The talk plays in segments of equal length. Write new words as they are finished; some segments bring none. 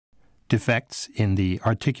Defects in the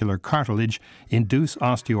articular cartilage induce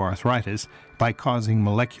osteoarthritis by causing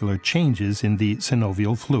molecular changes in the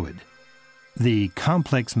synovial fluid. The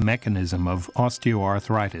complex mechanism of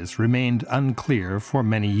osteoarthritis remained unclear for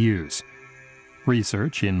many years.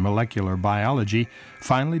 Research in molecular biology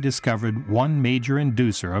finally discovered one major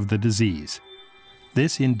inducer of the disease.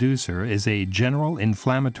 This inducer is a general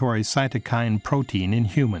inflammatory cytokine protein in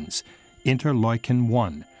humans,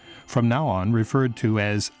 interleukin-1, from now on referred to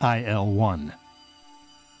as IL-1.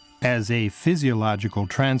 As a physiological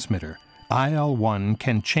transmitter, IL-1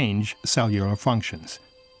 can change cellular functions.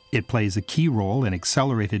 It plays a key role in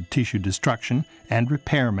accelerated tissue destruction and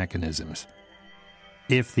repair mechanisms.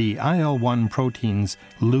 If the IL-1 proteins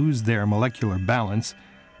lose their molecular balance,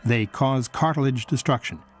 they cause cartilage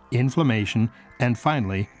destruction, inflammation, and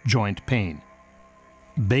finally, joint pain.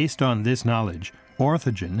 Based on this knowledge,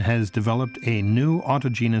 Orthokine has developed a new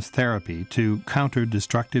autogenous therapy to counter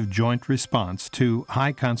destructive joint response to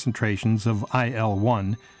high concentrations of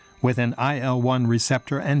IL-1 with an IL-1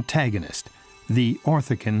 receptor antagonist, the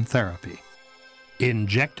Orthokine therapy.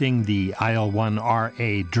 Injecting the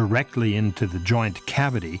IL-1RA directly into the joint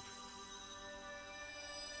cavity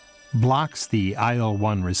blocks the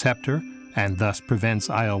IL-1 receptor and thus prevents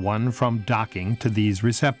IL-1 from docking to these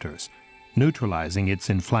receptors, neutralizing its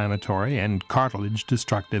inflammatory and cartilage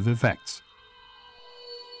destructive effects.